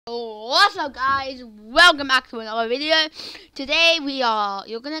What's up, guys? Welcome back to another video. Today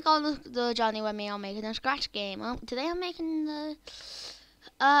you're gonna go on the journey with me on making a scratch game. Today I'm making the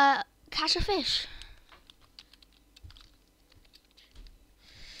catch a fish.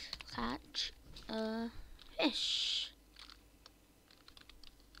 Catch a fish.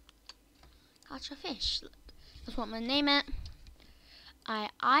 Catch a fish. That's what I'm gonna name it.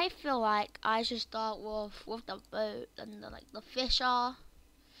 I feel like I should start with the boat and the fish are.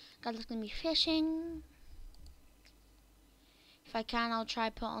 Guys, gonna be fishing. If I can, I'll try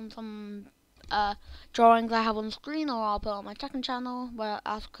put on some drawings I have on the screen, or I'll put on my second channel,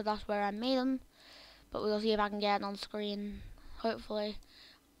 because that's where I made them. But we'll see if I can get it on screen, hopefully.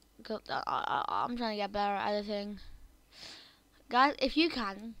 I'm trying to get better at editing. Guys, if you're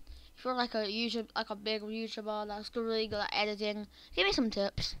like a big YouTuber that's really good at editing, give me some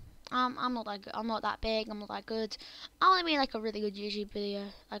tips. I'm not that good. I'm not that big. I'm not that good. I want to be like a really good YouTube video,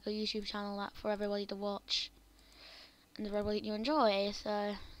 like a YouTube channel that for everybody to watch and everybody to enjoy.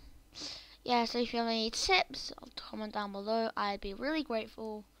 So yeah, so if you have any tips, comment down below. I'd be really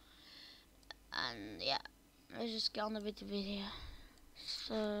grateful. And yeah, let's just get on with the video.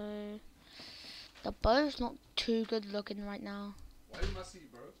 So the bow's not too good looking right now. Why in my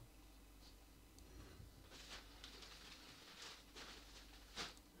seat, bro?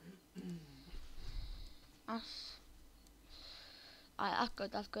 That's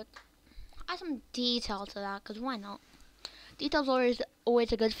good. That's good. Add some detail to that, cause why not? Detail's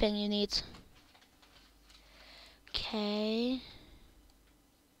always a good thing you need. Okay.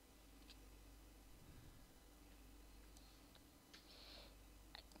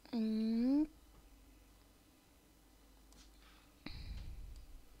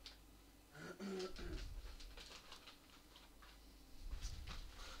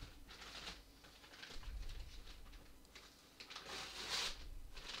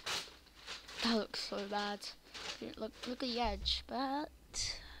 That looks so bad. Look at the edge, but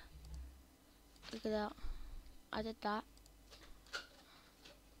look at that. I did that.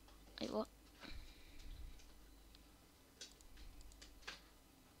 Wait, what?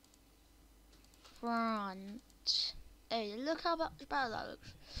 Front. Hey, look how bad that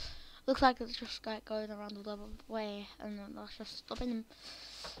looks. Looks like it's just like going around the other way, and then that's just stopping them.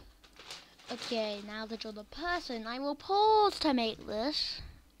 Okay, now to draw the person, I will pause to make this,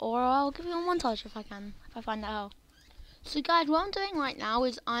 or I'll give you a montage if I can, if I find out how. So guys, what I'm doing right now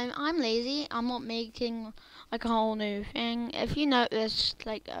is I'm lazy. I'm not making like a whole new thing. If you notice,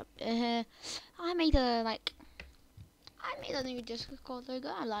 like here, I made a new Discord logo.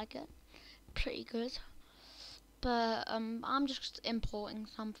 I like it, pretty good. But I'm just importing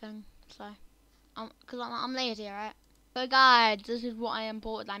something. So cause I'm lazy, right? So guys, this is what I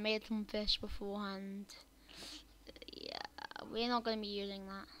imported. I made some fish beforehand. Yeah, we're not gonna be using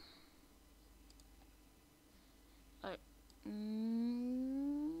that.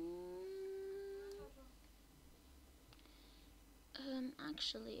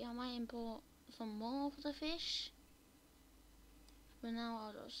 Actually, I might import some more for the fish. But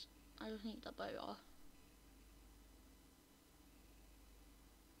now I just need the boat off.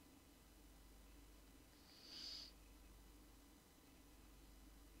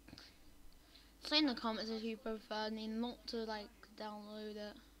 Say in the comments if you prefer me not to like download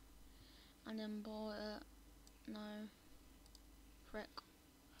it and import it. No. Frick.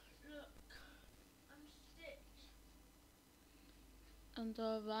 And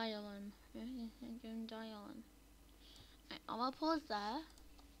the violin. Violin. I'm gonna pause there.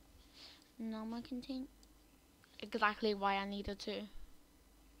 Now I'm gonna continue. Exactly why I needed to.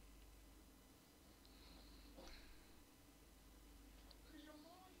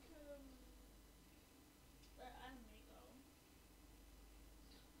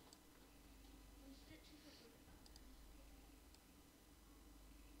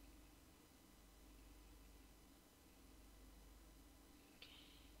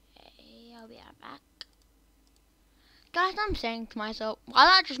 I'll be right back. Guys, I'm saying to myself, why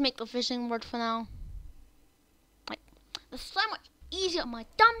don't I just make the fishing word for now? Like, it's so much easier on my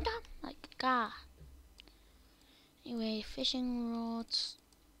dum-dum. Like, God. Anyway, fishing rods.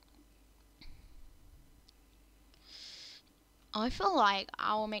 I feel like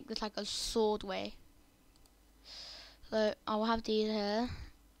I will make this like a sword way. So, I will have these here.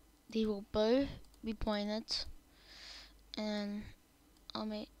 These will both be pointed. And I'll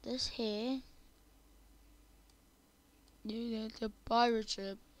make this here. Dude, that's a pirate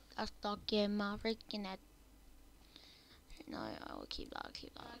ship that's stuck in my freaking head. No, I will keep that, I'll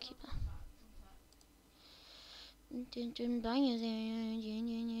keep that.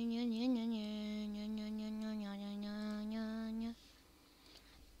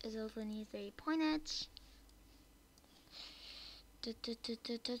 Is also needs a pointage.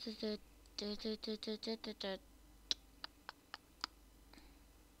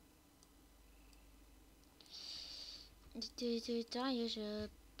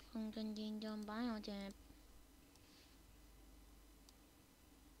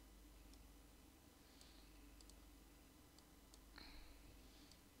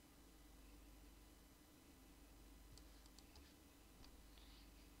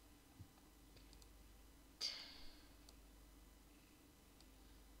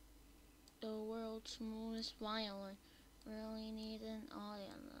 The world's smoothest violin. Really need an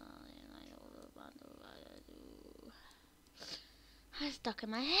audience. I know what I do. I'm stuck in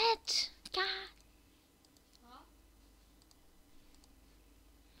my head. God.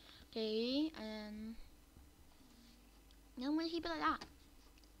 Okay, and no, I'm gonna keep it like that.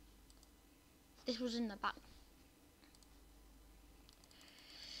 This was in the back.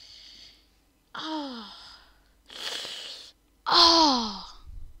 Oh. Oh.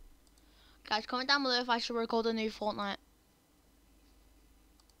 Guys, comment down below if I should record a new Fortnite.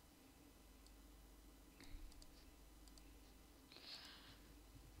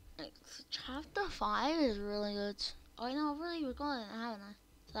 Chapter 5 is really good. Oh, you know, I've really recorded it, haven't I?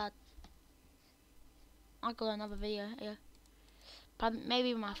 So I'll go another video, yeah. Probably,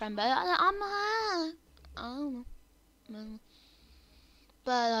 maybe with my friend, but I don't know.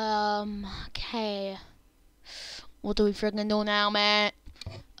 But, okay. What do we friggin' do now, man?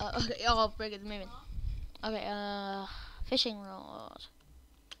 Okay, oh, friggin' moving. Okay, fishing rod.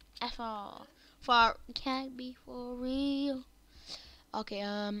 FR. For, can't be for real. Okay,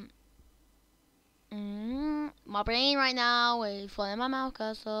 my brain right now is full in my mouth,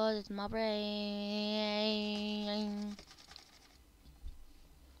 cause it's my brain.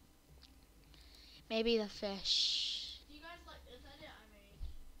 Maybe the fish. Do you guys like this edit I made?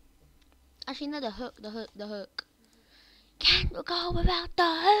 Actually, no, the hook. Can't go without the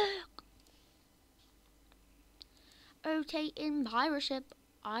hook. Rotating pirate ship.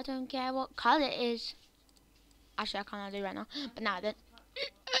 I don't care what color it is. Actually, I can't do right now, but now then.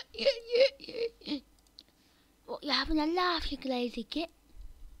 What, you having a laugh, you lazy git?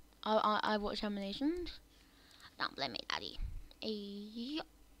 I watch animations. Don't blame me, daddy. Yep.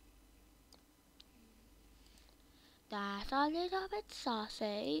 That's a little bit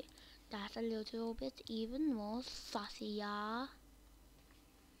saucy. That's a little bit even more saucy, yeah.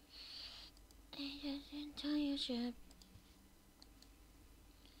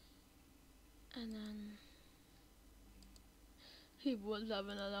 And then he was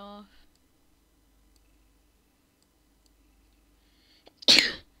having a laugh.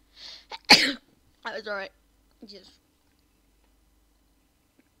 That was alright. I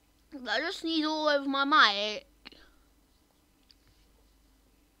just sneezed all over my mic.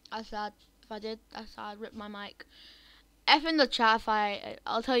 I said, if I did, I'd rip my mic. F in the chat if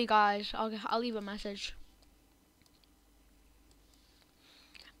I'll tell you guys. I'll leave a message.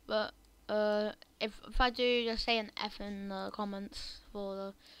 But if I do, just say an F in the comments for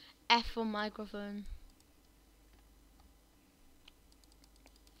the F for microphone.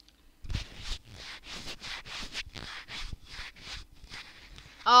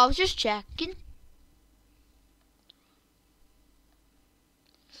 I was just checking.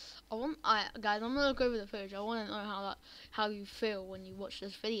 Guys, I'm gonna look over the footage. I want to know how you feel when you watch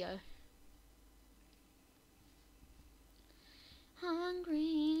this video.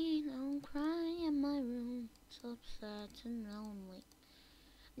 Hungry, don't cry in my room. So upset and lonely.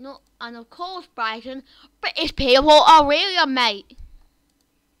 No, and of course, Brighton, British people are real, mate.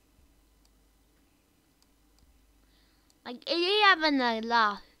 Like, are you having a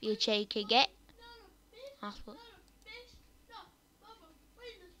laugh, you cheeky git?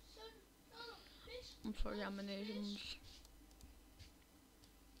 I'm sorry, animations.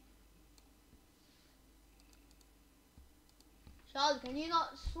 Charlie, can you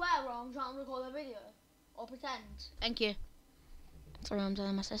not swear while I'm trying to record a video? Or pretend? Thank you. Sorry, I'm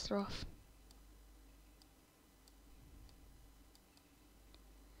turning my sister off.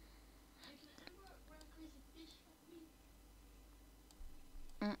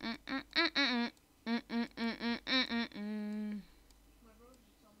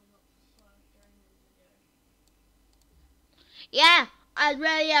 Yeah, I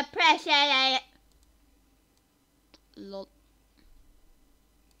really appreciate it. Lol.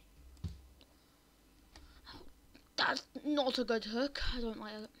 That's not a good hook. I don't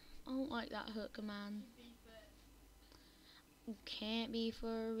like that hook, man. Can't be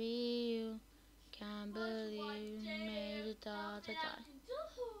for real. Can't believe you made it da da da.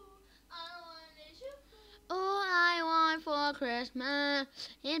 All I want for Christmas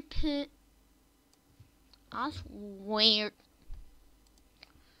is That's weird.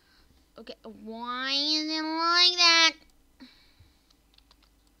 Okay, why is it like that?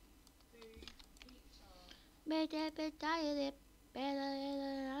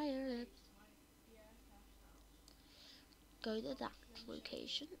 Go to that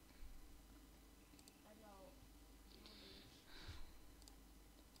location.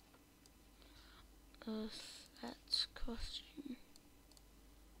 That's costume.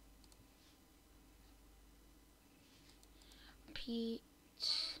 Repeat.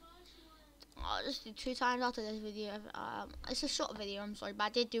 I'll just do 2 times after this video. It's a short video, I'm sorry, but I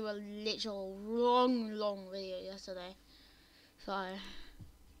did do a literal long video yesterday. But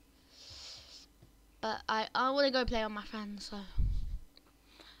I want to go play with my friends,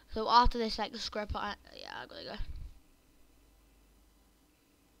 so after this, like, the script, yeah, I gotta go.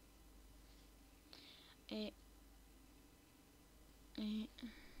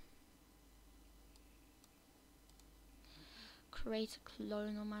 Create a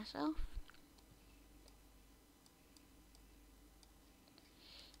clone of myself.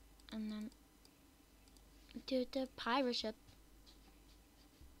 And then do the pirate ship.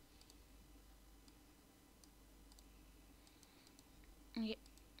 Yeah.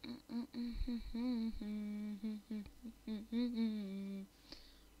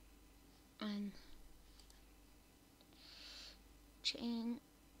 And change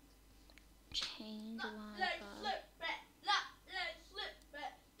Wi-Fi.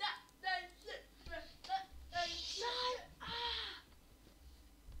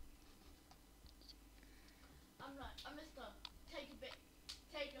 I'm Mr.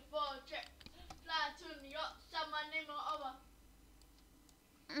 Take a full trip, fly to New York, sell my name all over.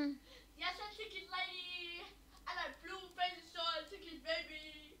 Yes, I ticket lady. I like blue faces, so I ticket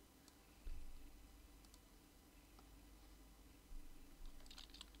baby.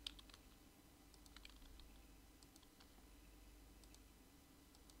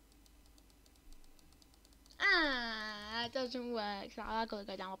 It doesn't work, so I gotta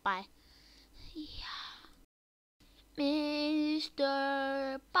go down. Bye. Yeah.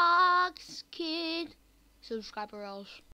 Mr. Box Kid. Subscriber else.